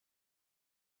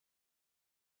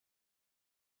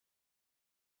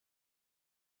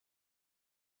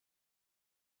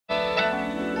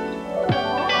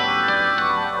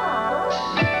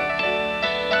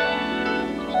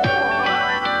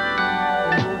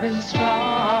growing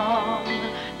strong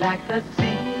like the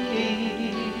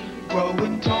sea,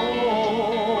 growing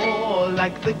tall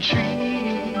like the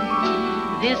tree.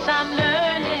 This I'm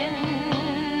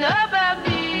learning about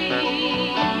me,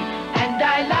 and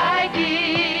I like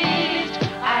it,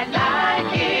 I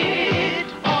like it.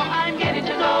 Oh, I'm getting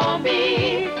to know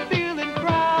me, feeling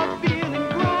proud, feeling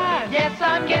grand. Yes,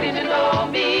 I'm getting to know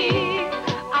me.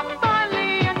 I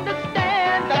finally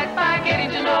understand that by getting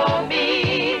to know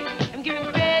me, I'm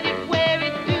giving credit where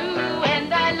it's due,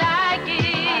 and I like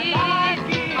it,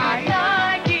 I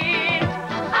like it,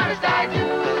 honest I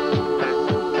do.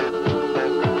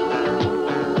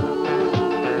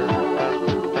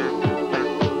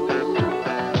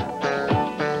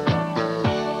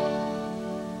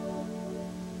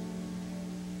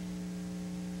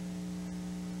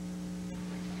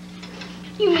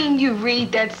 You mean you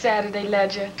read that Saturday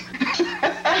Ledger?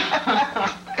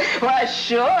 Why,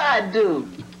 sure I do.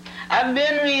 I've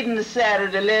been reading the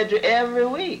Saturday Ledger every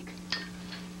week.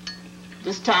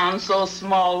 This town's so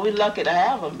small, we're lucky to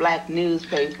have a black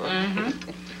newspaper.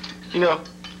 You know,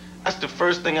 that's the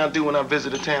first thing I do when I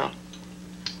visit a town.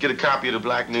 Get a copy of the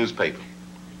black newspaper.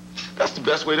 That's the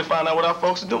best way to find out what our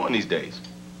folks are doing these days.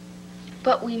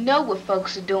 But we know what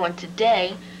folks are doing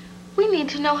today. We need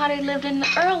to know how they lived in the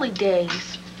early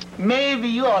days. Maybe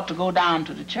you ought to go down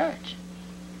to the church.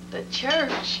 The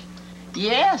church?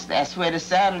 Yes, that's where the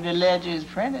Saturday Ledger is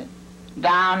printed.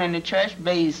 Down in the church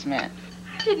basement.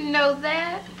 I didn't know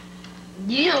that.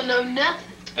 You don't know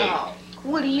nothing. Hey. Oh,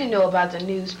 what do you know about the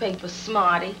newspaper,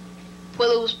 smarty? Well,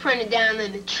 it was printed down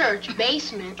in the church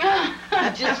basement.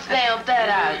 I just found that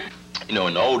out. You know,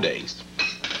 in the old days,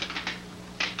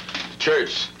 the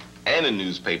church and the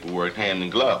newspaper worked hand in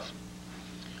glove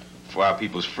for our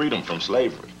people's freedom from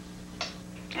slavery.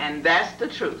 And that's the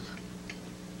truth.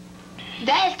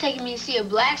 Dad's taking me to see a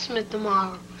blacksmith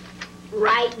tomorrow.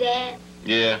 Right, Dad?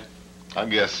 Yeah, I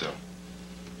guess so.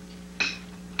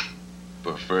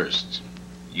 But first,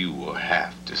 you will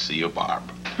have to see a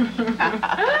barber.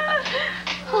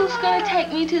 Who's gonna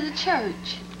take me to the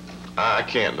church? I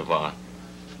can't, Yvonne.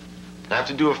 I have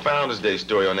to do a Founders Day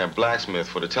story on that blacksmith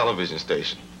for the television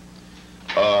station.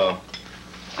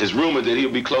 It's rumored that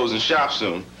he'll be closing shop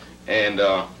soon, and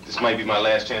this might be my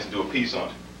last chance to do a piece on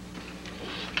it.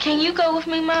 Can you go with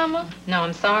me, Mama? No,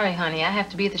 I'm sorry, honey. I have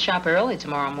to be at the shop early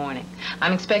tomorrow morning.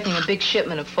 I'm expecting a big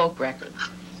shipment of folk records.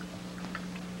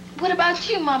 What about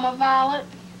you, Mama Violet?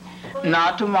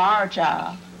 Not tomorrow,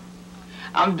 child.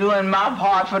 I'm doing my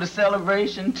part for the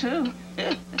celebration, too.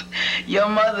 Your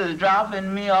mother's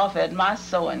dropping me off at my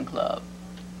sewing club.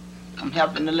 I'm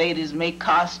helping the ladies make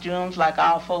costumes like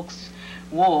our folks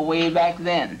wore way back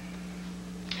then.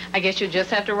 I guess you'll just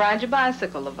have to ride your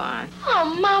bicycle, Yvonne. Oh,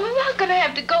 Mama, I'm not gonna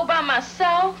have to go by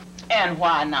myself. And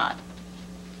why not?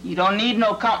 You don't need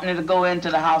no company to go into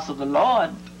the house of the Lord.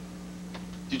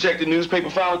 Did you check the newspaper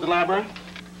file at the library?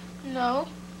 No.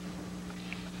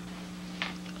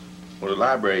 Well, the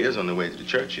library is on the way to the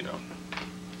church, you know.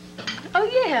 Oh,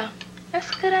 yeah. That's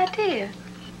a good idea.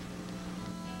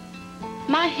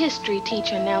 My history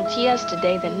teacher announced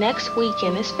yesterday that next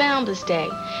weekend is Founders Day,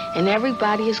 and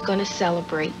everybody is going to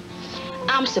celebrate.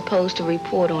 I'm supposed to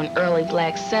report on early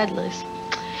black settlers.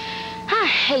 I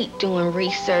hate doing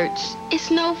research. It's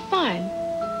no fun.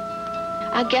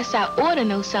 I guess I ought to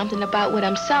know something about what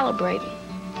I'm celebrating.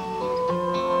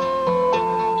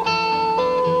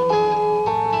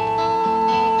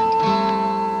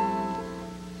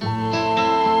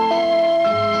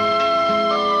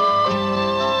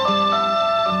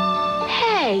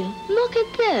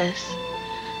 This,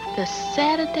 the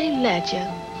Saturday Ledger.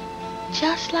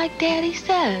 Just like Daddy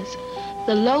says,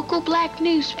 the local black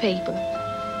newspaper.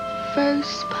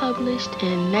 First published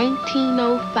in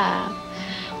 1905.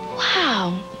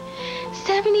 Wow,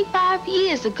 75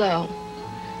 years ago.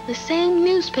 The same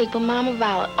newspaper Mama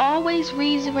Violet always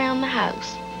reads around the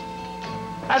house.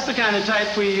 That's the kind of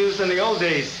type we used in the old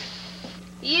days.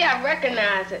 Yeah, I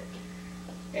recognize it.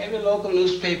 Every local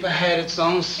newspaper had its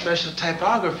own special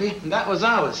typography, and that was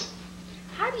ours.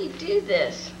 How do you do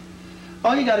this?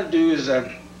 All you gotta do is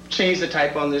change the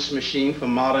type on this machine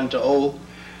from modern to old,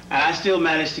 and I still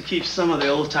managed to keep some of the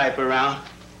old type around.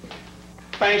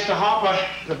 Thanks to Harper,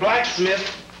 the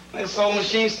blacksmith, this old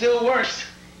machine still works.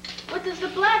 What does the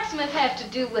blacksmith have to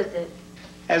do with it?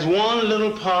 Has one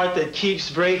little part that keeps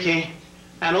breaking,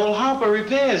 and old Harper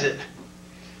repairs it.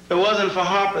 If it wasn't for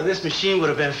Harper, this machine would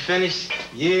have been finished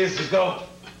years ago.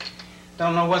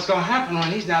 Don't know what's gonna happen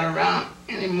when he's not around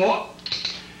anymore.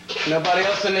 Nobody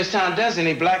else in this town does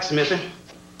any blacksmithing.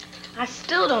 I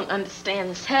still don't understand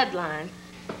this headline.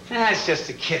 That's just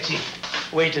a catchy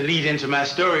way to lead into my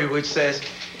story, which says,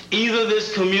 Either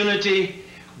this community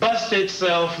busts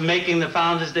itself making the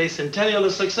Founders Day Centennial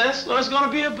a success, or it's going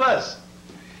to be a bust.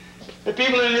 The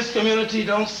people in this community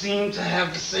don't seem to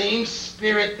have the same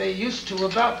spirit they used to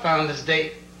about Founders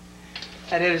Day.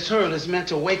 That editorial is meant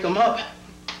to wake them up.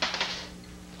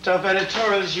 Tough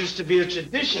editorials used to be a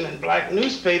tradition in black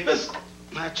newspapers.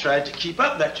 I tried to keep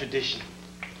up that tradition.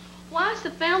 Why is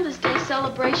the Founders Day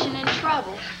celebration in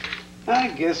trouble? I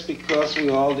guess because we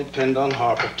all depend on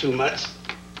Harper too much.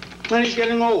 And he's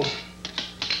getting old.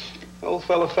 The old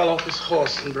fella fell off his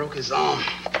horse and broke his arm.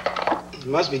 He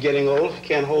must be getting old. He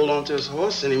can't hold on to his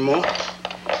horse anymore.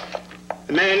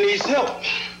 The man needs help,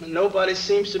 but nobody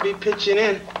seems to be pitching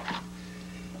in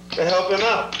to help him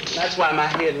out. And that's why my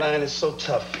headline is so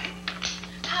tough.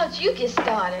 How'd you get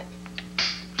started?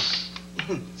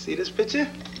 See this picture?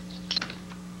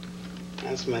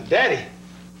 That's my daddy.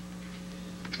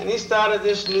 And he started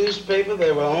this newspaper.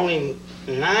 There were only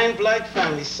 9 black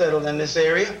families settled in this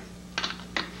area.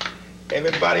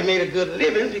 Everybody made a good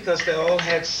living because they all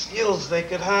had skills they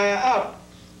could hire out.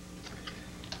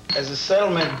 As the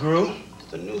settlement grew,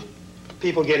 the new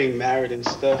people getting married and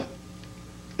stuff,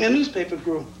 the newspaper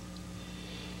grew.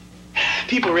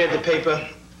 People read the paper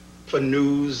for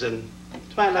news and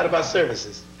to find out about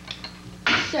services.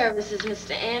 Services,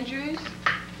 Mr. Andrews?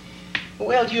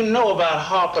 Well, you know about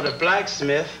Harper the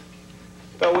blacksmith,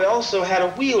 but we also had a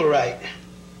wheelwright.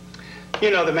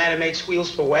 You know, the man who makes wheels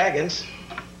for wagons.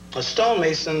 A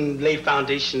stonemason laid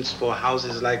foundations for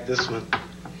houses like this one.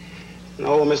 And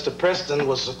old Mr. Preston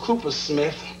was a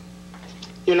coopersmith.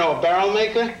 You know, a barrel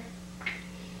maker?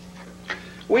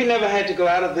 We never had to go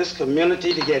out of this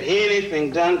community to get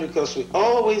anything done because we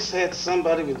always had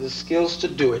somebody with the skills to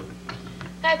do it.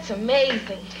 That's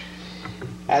amazing.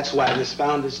 That's why this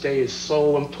Founders Day is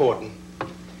so important.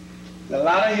 There's a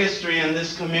lot of history in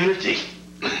this community.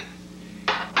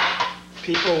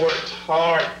 People worked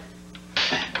hard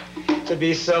to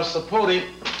be self-supporting,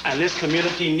 and this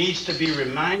community needs to be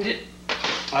reminded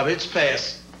of its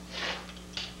past.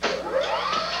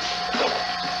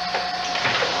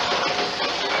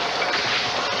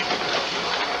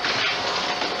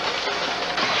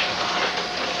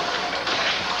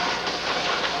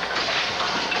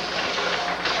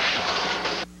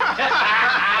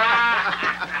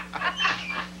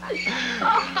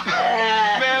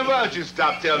 Why don't you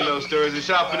stop telling those stories and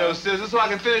sharpen those scissors so I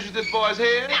can finish with this boy's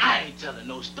head? I ain't telling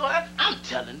no story. I'm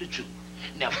telling the truth.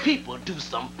 Now, people do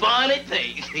some funny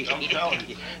things. I'm telling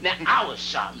you. Now, I was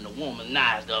sharpening a woman's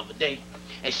knives the other day,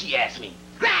 and she asked me,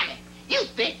 Granny, you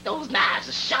think those knives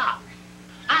are sharp?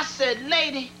 I said,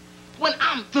 lady, when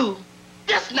I'm through,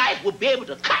 this knife will be able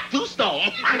to cut through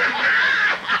stone.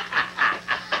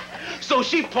 So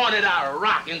she pointed out a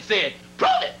rock and said, prove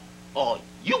it, or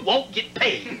you won't get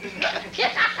paid.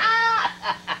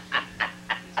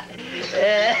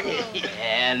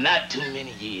 And not too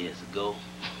many years ago,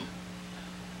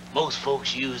 most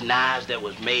folks used knives that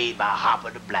was made by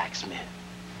Harper the blacksmith.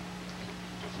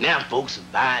 Now folks are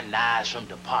buying knives from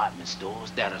department stores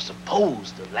that are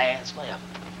supposed to last forever.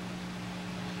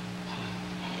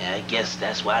 Yeah, I guess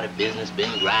that's why the business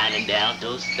been grinding down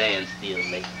to a standstill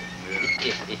lately.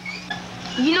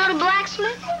 You know the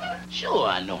blacksmith? Sure,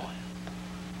 I know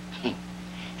him.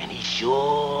 And he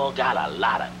sure got a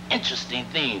lot of interesting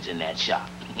things in that shop.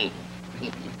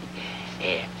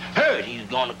 Yeah, heard he was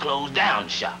gonna close down the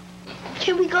shop.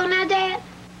 Can we go now, Dad?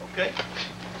 Okay.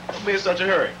 Don't be in such a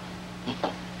hurry.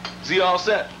 Is he all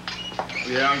set?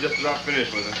 Yeah, I'm just about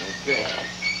finished with it. Okay.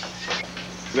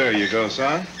 There you go,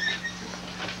 son.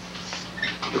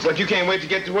 Looks like you can't wait to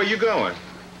get to where you're going.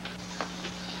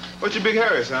 What's your big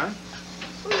hurry, son?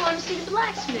 We want to see the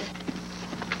blacksmith.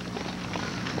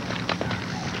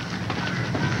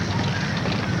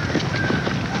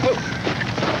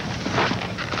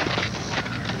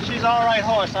 She's all right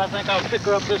horse. I think I'll pick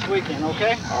her up this weekend,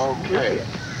 okay? Okay.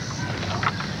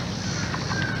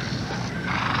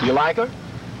 You like her?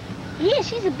 Yeah,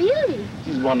 she's a beauty.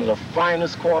 She's one of the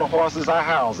finest quarter horses I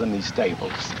house in these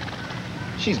stables.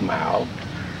 She's mild.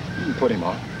 You can put him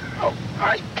on. Oh, all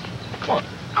right. Come on.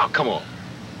 Oh, come on.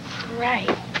 Right.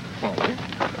 Come on.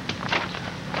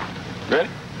 Ready?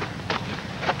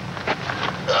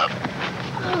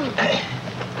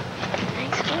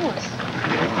 Nice horse.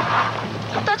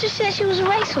 I thought you said she was a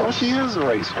racehorse. She is a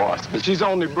racehorse, but she's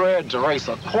only bred to race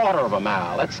a quarter of a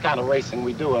mile. That's the kind of racing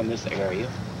we do in this area.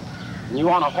 And you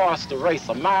want a horse to race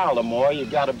a mile or more,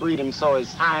 you've got to breed him so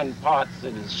his hind parts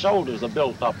and his shoulders are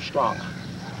built up stronger.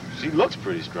 She looks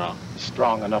pretty strong.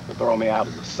 Strong enough to throw me out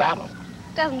of the saddle.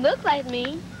 Doesn't look like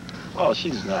me. Well,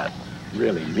 she's not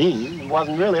really mean. It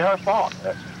wasn't really her fault.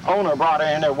 The owner brought her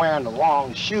in there wearing the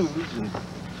wrong shoes, and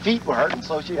feet were hurting,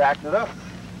 so she acted up.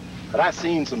 But I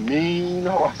seen some mean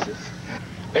horses.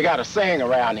 They got a saying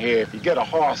around here, if you get a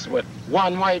horse with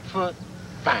one white foot,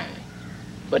 fine.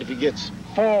 But if he gets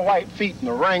 4 white feet and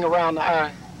a ring around the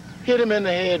eye, hit him in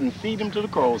the head and feed him to the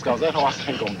crows, because that horse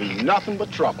ain't gonna be nothing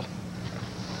but trouble.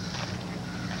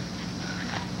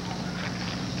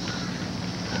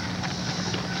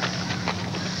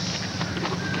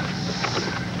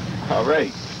 All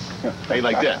right. Hey,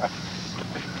 like that.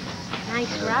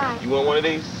 Nice ride. You want one of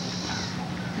these?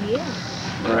 Yeah.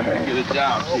 Right. Good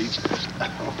job, Pete.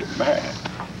 Oh, man.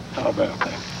 How about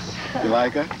that? You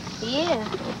like her? Yeah.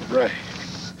 Right.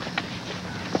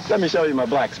 Let me show you my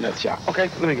blacksmith shop. Okay,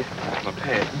 let me get my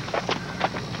pad.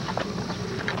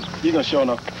 You gonna sure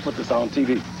enough put this on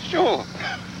TV? Sure.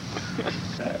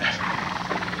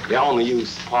 They only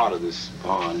use part of this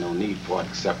barn, no need for it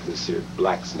except for this here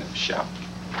blacksmith shop.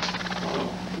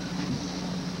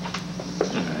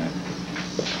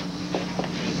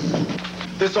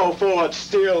 This old Ford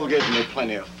still gives me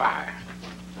plenty of fire.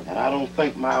 And I don't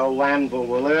think my old anvil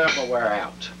will ever wear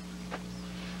out.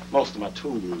 Most of my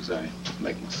tools I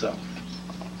make myself.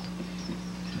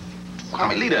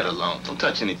 Kwame, leave that alone. Don't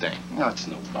touch anything. That's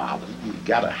no bother. You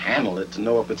gotta handle it to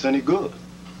know if it's any good.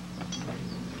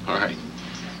 All right.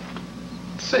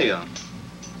 Say, can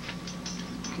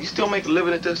you still make a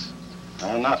living at this?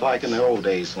 Not like in the old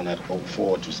days when that old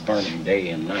Ford was burning day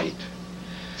and night.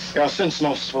 Yeah, since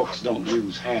most folks don't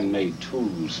use handmade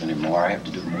tools anymore, I have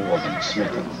to do more than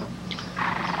smithing.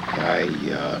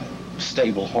 I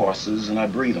stable horses and I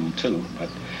breed them too, but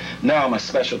now my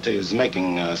specialty is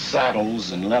making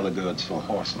saddles and leather goods for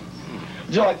horsemen.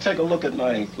 Would you like to take a look at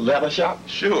my leather shop?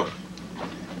 Sure.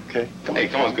 Okay, come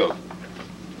on, go.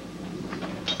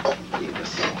 Yeah,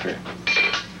 this up here.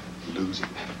 Lose it.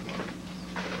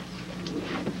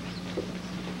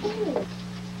 Ooh.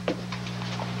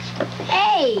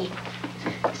 Hey,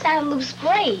 saddle looks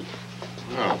great.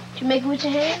 Oh. Did you make it with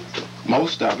your hands?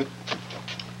 Most of it.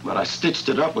 But I stitched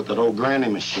it up with that old granny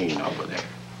machine over there.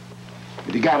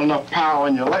 If you got enough power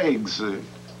in your legs,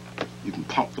 you can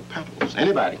pump the pedals.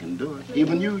 Anybody can do it,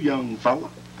 even you, young fella.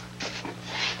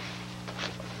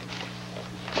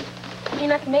 You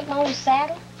know I can make my own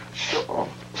saddle? Sure.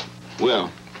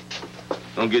 Well,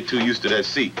 don't get too used to that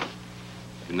seat.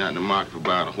 You're not in the market for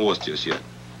buying a horse just yet.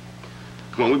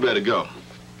 Come on, we better go.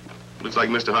 Looks like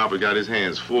Mr. Harper got his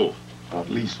hands full. At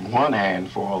least one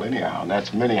handful anyhow, and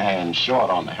that's many hands short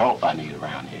on the help I need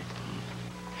around here.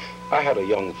 I had a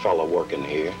young fellow working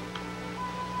here.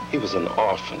 He was an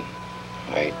orphan.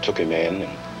 I took him in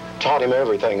and taught him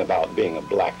everything about being a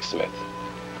blacksmith.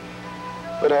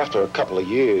 But after a couple of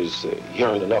years, he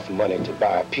earned enough money to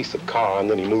buy a piece of car, and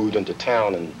then he moved into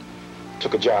town and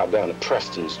took a job down at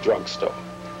Preston's drugstore.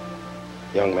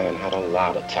 The young man had a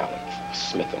lot of talent for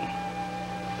smithing.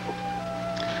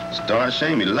 It's a darn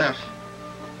shame he left.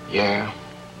 Yeah.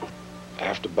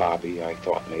 After Bobby, I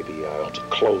thought maybe I ought to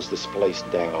close this place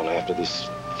down after this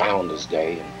Founder's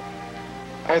Day, and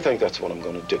I think that's what I'm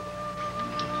going to do.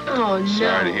 Oh, no.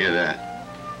 Sorry to hear that.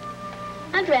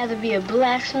 I'd rather be a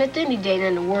blacksmith any day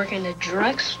than to work in a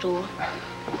drugstore.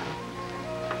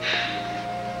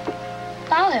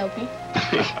 I'll help you.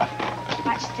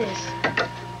 Watch this.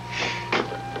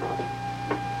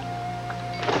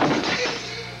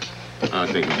 I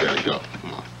think we gotta go.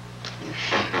 Come on.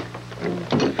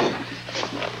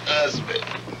 That's it.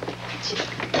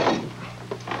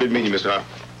 Good meeting you, Mr. Harper.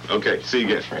 Okay, see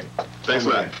you again. Thanks a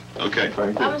lot. Okay.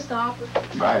 Bye, Mr. Harper.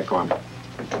 Bye, Kwame.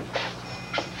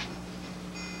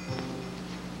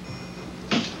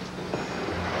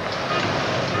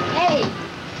 Hey.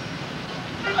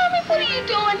 Mommy, what are you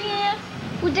doing here?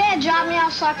 Well, Dad dropped me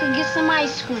out so I could get some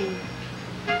ice cream.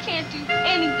 I can't do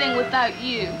anything without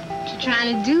you. What you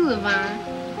trying to do, Yvonne?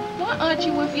 Why aren't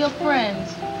you with your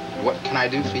friends? What can I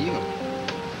do for you?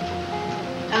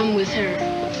 I'm with her.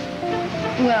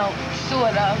 Well,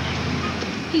 sort of.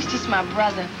 He's just my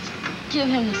brother. Give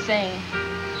him the same.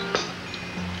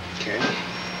 Okay.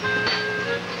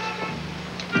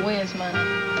 Where's mine?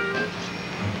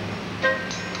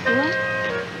 What?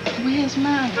 Where's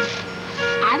mine?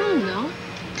 I don't know.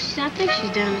 I think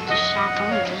she's down at the shop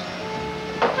over.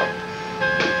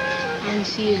 I didn't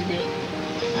see her today.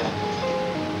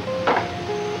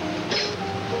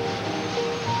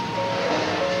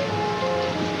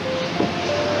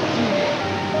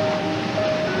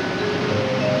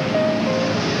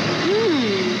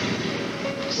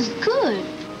 This is good.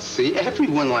 See,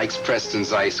 everyone likes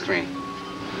Preston's ice cream.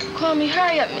 Kwame,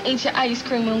 hurry up and eat your ice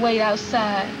cream and wait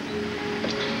outside.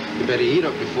 You better eat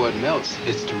up before it melts.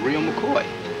 It's the real McCoy.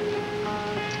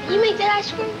 You make that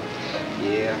ice cream?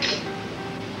 Yeah.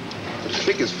 But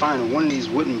Figures finding one of these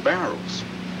wooden barrels.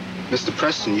 Mr.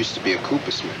 Preston used to be a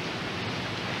coopersmith.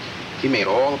 He made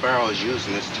all the barrels used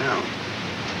in this town.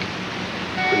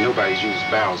 But nobody's used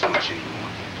barrels much anymore.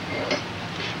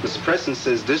 Mr. Preston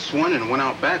says this one and one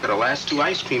out back are the last 2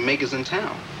 ice cream makers in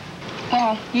town.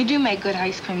 Well, you do make good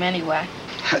ice cream anyway.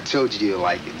 I told you you'd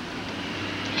like it.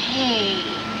 Hey,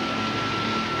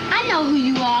 I know who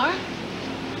you are.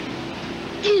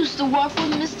 You used to work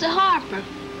with Mr. Harper.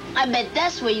 I bet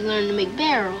that's where you learned to make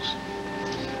barrels.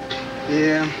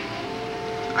 Yeah,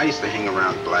 I used to hang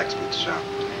around the blacksmith shop.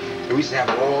 And we used to have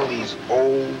all these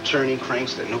old churning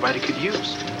cranks that nobody could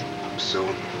use. So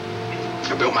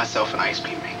I built myself an ice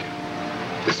cream maker.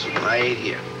 This one right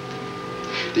here.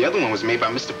 The other one was made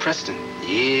by Mr. Preston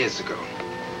years ago.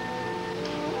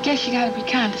 Guess you gotta be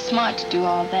kind of smart to do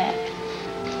all that.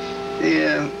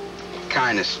 Yeah,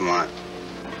 kind of smart.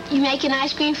 You making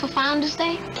ice cream for Founder's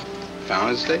Day?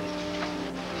 Founder's Day?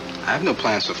 I have no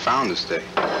plans for Founder's Day.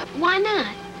 Why not?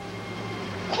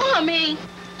 Kwame!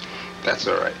 That's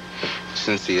all right.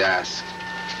 Since he asked,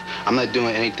 I'm not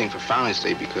doing anything for Founder's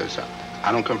Day because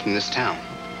I don't come from this town.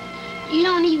 You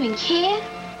don't even care?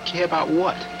 Care about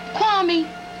what? Kwame!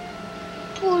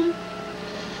 Well,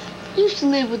 you used to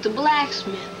live with the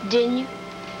blacksmith, didn't you?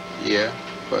 Yeah,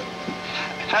 but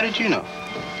how did you know?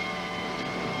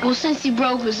 Well, since he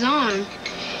broke his arm,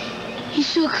 he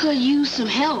sure could use some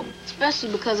help,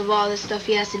 especially because of all this stuff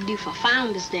he has to do for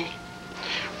Founder's Day.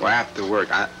 Well, after work,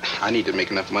 I need to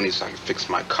make enough money so I can fix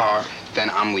my car. Then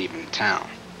I'm leaving town.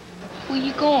 Where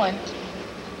you going?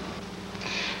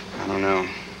 I don't know.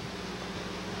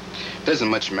 Doesn't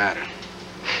much matter.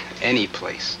 Any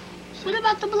place. What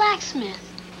about the blacksmith?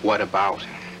 What about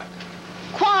him?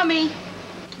 Kwame!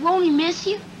 Won't he miss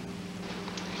you?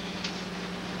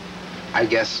 I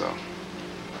guess so.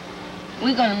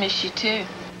 We're gonna miss you too.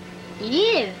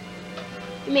 Yeah.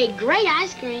 You make great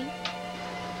ice cream.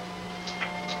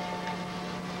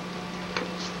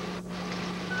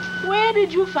 Where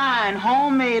did you find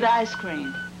homemade ice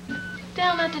cream?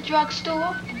 Down at the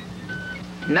drugstore.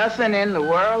 Nothing in the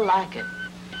world like it.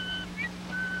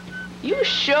 You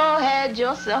sure had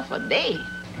yourself a day.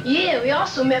 Yeah, we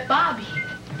also met Bobby.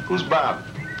 Who's Bob?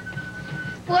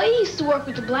 Well, he used to work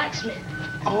with the blacksmith.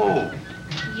 Oh.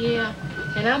 Yeah,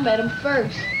 and I met him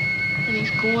first. And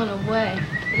he's going away.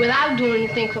 Without doing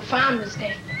anything for Founder's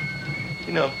Day.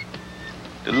 You know,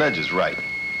 the legend's right.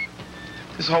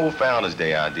 This whole Founder's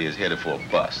Day idea is headed for a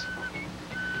bust.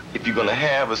 If you're gonna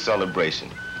have a celebration,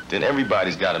 then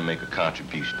everybody's gotta make a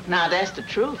contribution. Now, that's the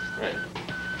truth. Right.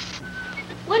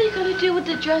 What are you gonna do with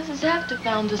the dresses after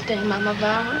Founder's Day, Mama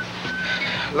Violet?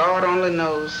 Lord only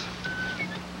knows.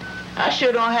 I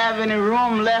sure don't have any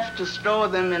room left to store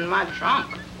them in my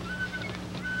trunk.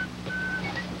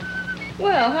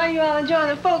 Well, how you all enjoying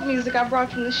the folk music I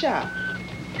brought from the shop?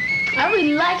 I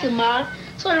really like it, Ma.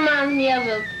 Sort of reminds me of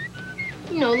a,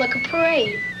 you know, like a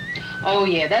parade. Oh,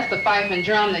 yeah, that's the fife and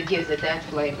drum that gives it that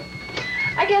flavor.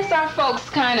 I guess our folks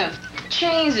kind of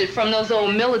changed it from those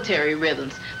old military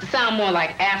rhythms to sound more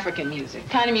like African music,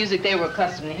 kind of music they were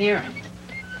accustomed to hearing.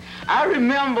 I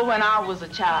remember when I was a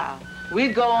child,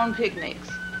 we'd go on picnics.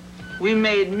 We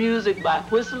made music by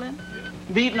whistling,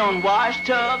 beating on wash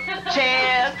tubs,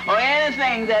 chairs, or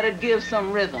anything that'd give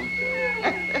some rhythm.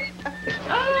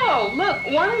 Oh,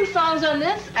 look, one of the songs on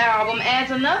this album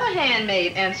adds another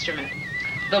handmade instrument,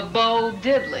 the bow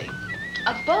diddley.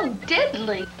 A bow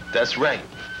diddley? That's right.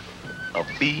 A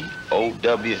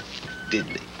B-O-W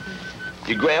diddley.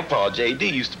 Your grandpa, J.D.,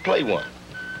 used to play one.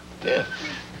 Yeah.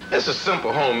 It's a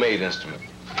simple homemade instrument.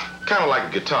 Kind of like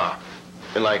a guitar.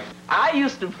 And like... I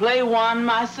used to play one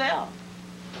myself.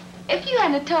 If you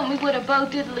hadn't told me what a bow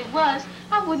diddley was,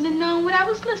 I wouldn't have known what I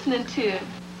was listening to.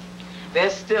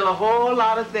 There's still a whole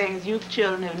lot of things you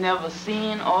children have never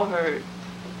seen or heard.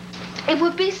 It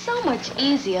would be so much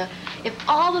easier if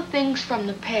all the things from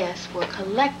the past were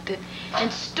collected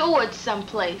and stored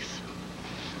someplace.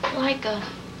 Like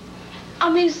a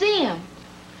museum.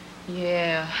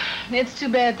 Yeah, it's too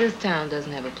bad this town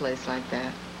doesn't have a place like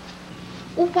that.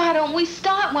 Well, why don't we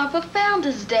start one for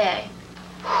Founder's Day?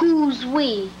 Who's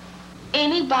we?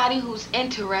 Anybody who's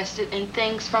interested in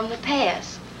things from the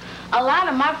past. A lot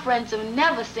of my friends have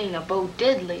never seen a bow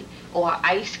diddley or an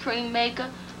ice cream maker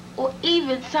or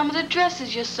even some of the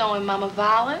dresses you're sewing, Mama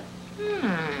Violet.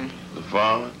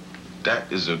 Yvonne,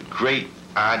 that is a great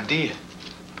idea.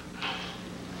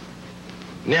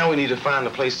 Now we need to find a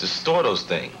place to store those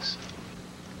things.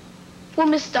 Well,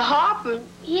 Mr. Harper,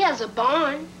 he has a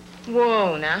barn.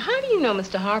 Whoa, now, how do you know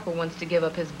Mr. Harper wants to give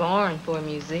up his barn for a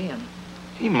museum?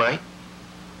 He might.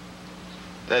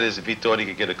 That is, if he thought he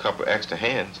could get a couple extra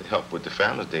hands to help with the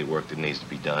Founder's Day work that needs to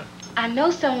be done. I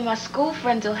know some of my school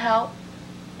friends will help,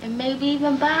 and maybe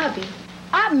even Bobby.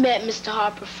 I met Mr.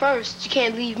 Harper first. You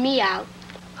can't leave me out.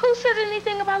 Who said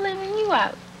anything about leaving you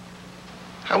out?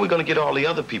 How are we gonna get all the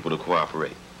other people to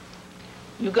cooperate?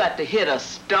 You got to hit a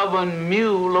stubborn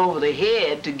mule over the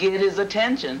head to get his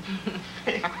attention.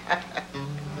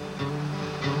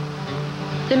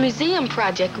 The museum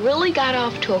project really got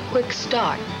off to a quick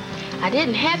start. I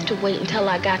didn't have to wait until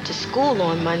I got to school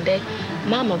on Monday.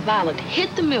 Mama Violet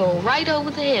hit the mule right over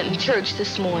the head in church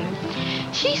this morning.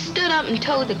 She stood up and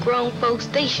told the grown folks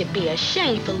they should be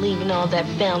ashamed for leaving all that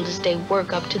Founders Day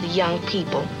work up to the young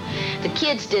people. The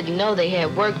kids didn't know they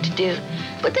had work to do,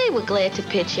 but they were glad to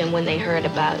pitch in when they heard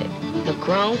about it. The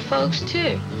grown folks,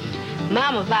 too.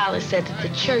 Mama Violet said that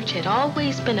the church had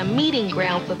always been a meeting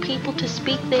ground for people to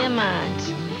speak their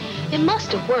minds. It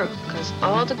must have worked, because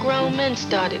all the grown men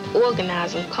started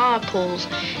organizing carpools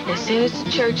as soon as the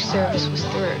church service was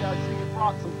through. You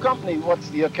brought some company. What's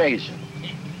the occasion?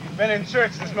 Been in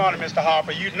church this morning, Mr.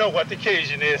 Harper. You know what the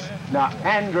occasion is. Now,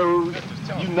 Andrew,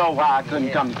 you know why I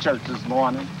couldn't come to church this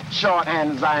morning.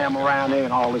 Shorthand as I am around here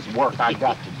and all this work I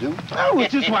got to do. Oh,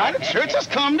 which is why the church has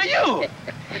come to you.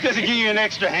 Does it give you an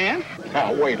extra hand?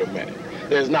 Now, wait a minute.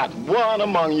 There's not one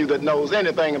among you that knows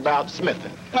anything about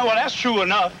smithing. Oh, well, that's true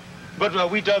enough.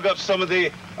 But we dug up some of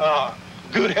the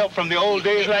good help from the old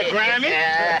days like Grammy.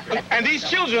 And these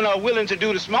children are willing to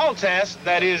do the small tasks,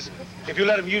 that is, if you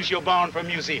let them use your barn for a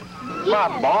museum.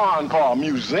 My barn for a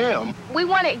museum? We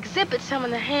want to exhibit some of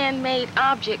the handmade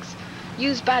objects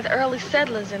used by the early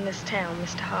settlers in this town,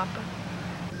 Mr. Harper.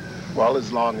 Well,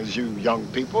 as long as you young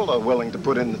people are willing to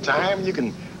put in the time, you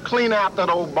can clean out that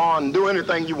old barn and do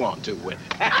anything you want to with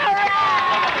it.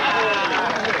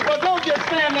 Well, don't just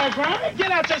stand there, Grammy.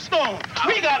 Get out your stone.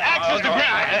 We got access to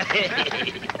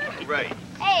ground. Right.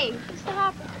 Hey, Mr.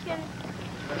 Harper, can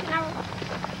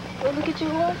I go look at your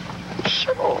horse?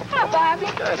 Sure. Hi, Bobby.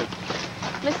 Got it.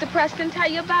 Mr. Preston tell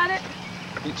you about it?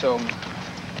 He told me.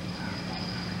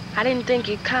 I didn't think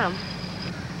you'd come.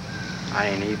 I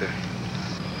ain't either.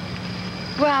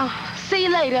 Well, see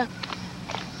you later.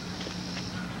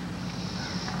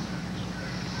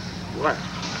 Well,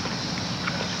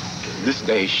 this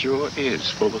day sure is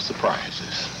full of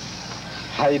surprises.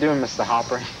 How you doing, Mr.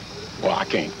 Harper? Well, I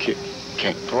can't kick,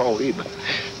 can't throw either.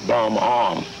 Bum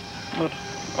arm, but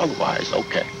otherwise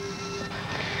okay.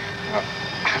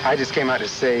 I just came out to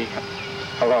say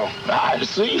hello. I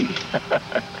see.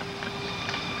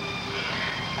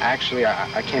 Actually,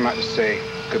 I came out to say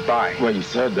goodbye. Well, you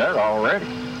said that already.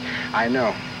 I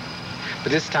know.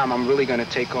 But this time I'm really gonna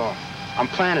take off. I'm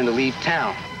planning to leave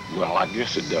town. Well, I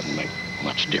guess it doesn't make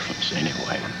much difference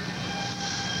anyway.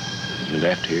 You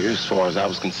left here, as far as I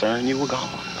was concerned, you were gone.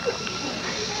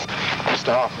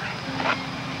 Mr. Harper,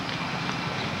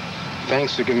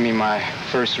 thanks for giving me my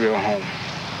first real home.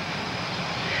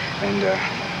 And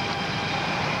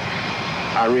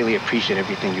I really appreciate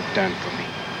everything you've done for me.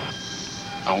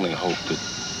 I only hope that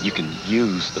you can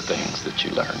use the things that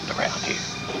you learned around here.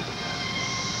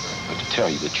 But to tell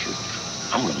you the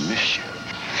truth, I'm gonna miss you.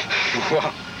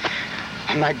 Well,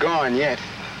 I'm not gone yet.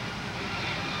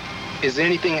 Is there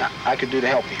anything I could do to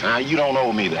help you? Now, you don't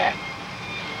owe me that.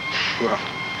 Well,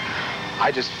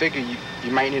 I just figured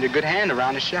you might need a good hand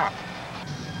around the shop.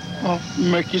 Well,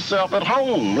 make yourself at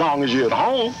home, long as you're at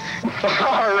home.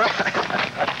 All right.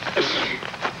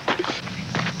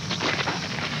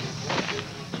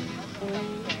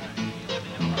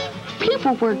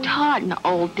 People worked hard in the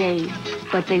old days,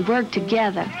 but they worked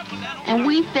together. And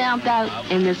we found out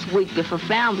in this week before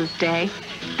Founders Day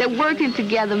that working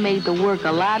together made the work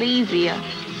a lot easier.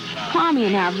 Kwame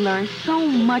and I have learned so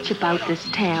much about this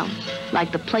town,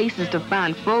 like the places to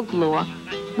find folklore.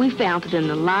 We found it in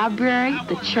the library,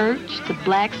 the church, the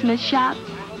blacksmith shop,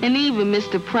 and even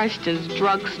Mr. Preston's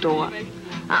drugstore.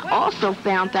 I also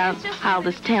found out how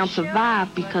this town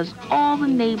survived because all the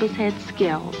neighbors had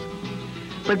skills.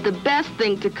 But the best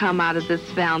thing to come out of this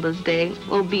Founders Day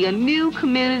will be a new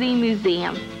community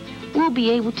museum. We'll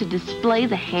be able to display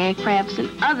the handcrafts and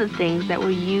other things that were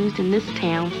used in this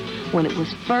town when it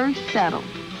was first settled.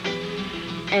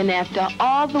 And after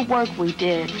all the work we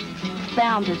did,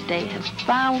 Founders Day has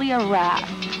finally arrived.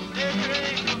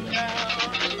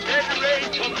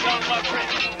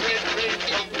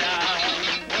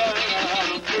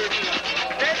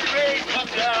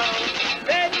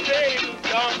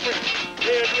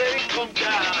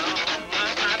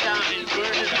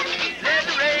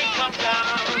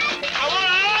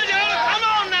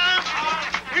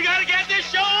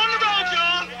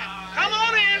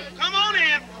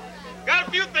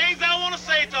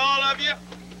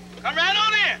 Come right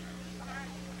on in.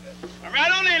 Come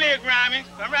right on in here, Grimy.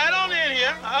 Come right on in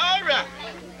here. All right.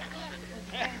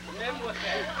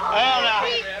 All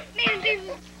right.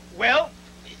 Well,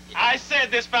 I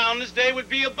said this Founders Day would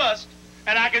be a bust,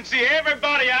 and I can see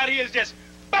everybody out here is just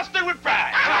busting with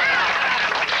pride.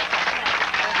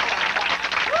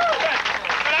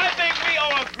 But I think we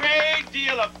owe a great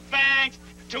deal of thanks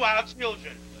to our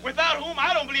children, without whom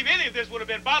I don't believe any of this would have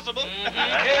been possible.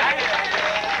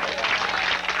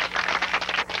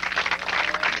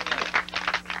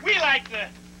 We like to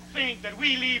think that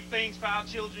we leave things for our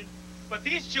children, but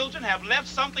these children have left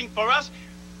something for us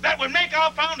that would make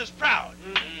our founders proud.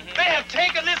 They have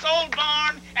taken this old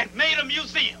barn and made a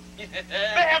museum.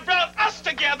 They have brought us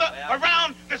together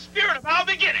around the spirit of our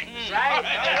beginning. Right.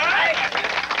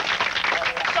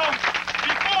 So,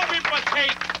 before we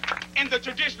partake in the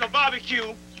traditional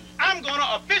barbecue, I'm going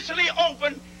to officially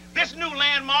open this new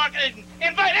landmark and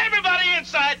invite everybody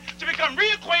inside to become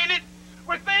reacquainted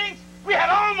with things we had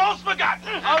almost forgotten.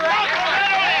 All right.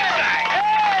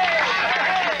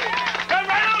 Come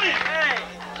right on in.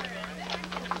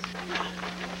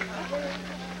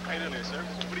 How you doing there, sir?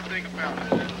 What do you think about it?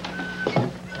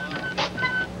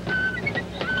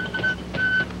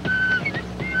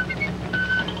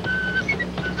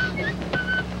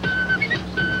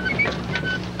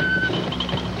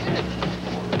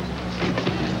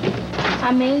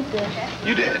 I made this.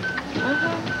 You did?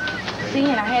 See,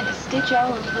 and I had to stitch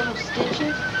all those little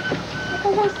stitches.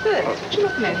 Well, what's this? What you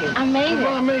looking at here? I made it.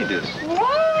 I made this.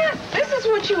 What? This is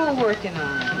what you were working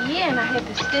on. Yeah, and I had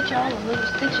to stitch all the little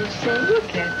stitches, see?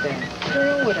 Look at that.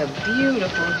 Girl, what a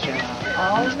beautiful job.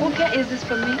 Oh, okay. Is this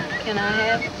for me? Can I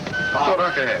have it? I thought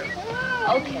I could have it.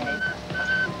 Okay.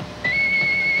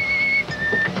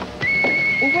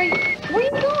 Well, where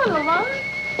you going, Yvonne?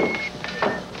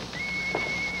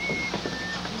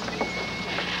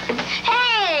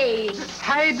 Hey!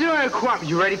 How you doing, Kwame?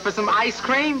 You ready for some ice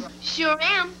cream? Sure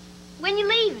am. When you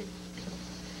leaving?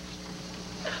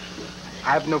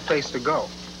 I have no place to go.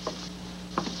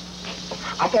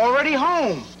 I'm already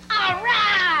home. All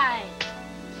right!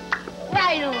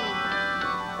 Right on.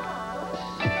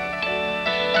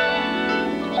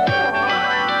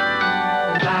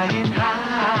 Flying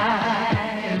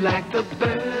high like the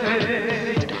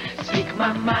bird, speak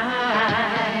my mind.